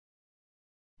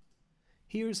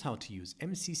Here's how to use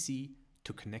MCC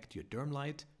to connect your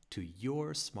DermLite to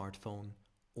your smartphone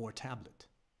or tablet.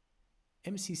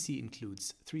 MCC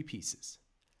includes 3 pieces: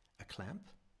 a clamp,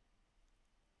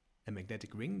 a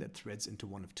magnetic ring that threads into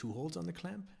one of 2 holes on the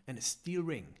clamp, and a steel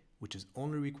ring, which is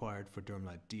only required for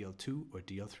DermLite DL2 or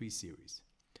DL3 series.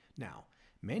 Now,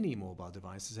 many mobile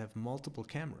devices have multiple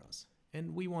cameras,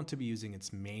 and we want to be using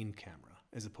its main camera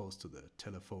as opposed to the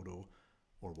telephoto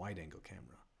or wide-angle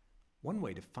camera. One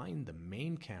way to find the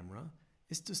main camera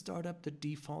is to start up the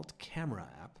default camera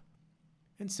app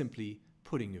and simply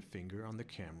putting your finger on the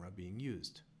camera being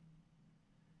used.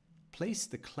 Place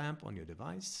the clamp on your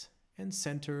device and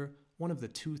center one of the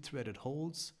 2 threaded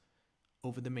holes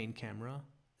over the main camera,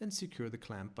 then secure the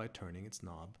clamp by turning its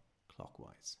knob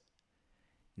clockwise.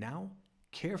 Now,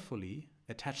 carefully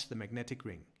attach the magnetic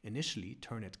ring. Initially,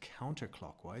 turn it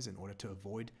counterclockwise in order to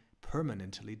avoid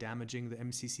permanently damaging the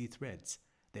MCC threads.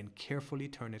 Then carefully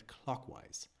turn it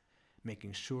clockwise,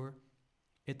 making sure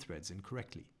it threads in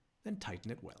correctly. Then tighten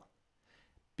it well.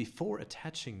 Before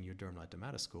attaching your DermLite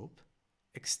Dermatoscope,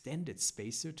 extend its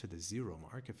spacer to the 0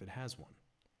 mark if it has one.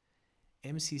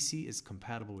 MCC is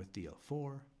compatible with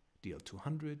DL4,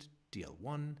 DL200,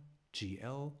 DL1,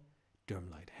 GL,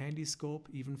 DermLite Handyscope,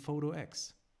 even Photo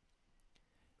X.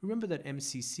 Remember that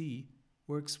MCC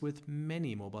works with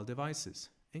many mobile devices,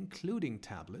 including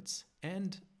tablets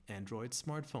and Android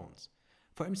smartphones.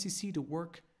 For MCC to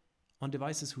work on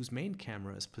devices whose main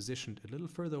camera is positioned a little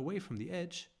further away from the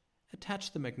edge,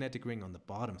 attach the magnetic ring on the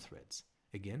bottom threads.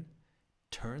 Again,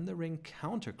 turn the ring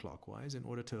counterclockwise in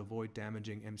order to avoid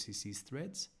damaging MCC's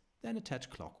threads, then attach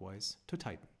clockwise to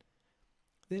tighten.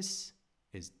 This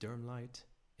is DermLite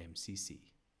MCC.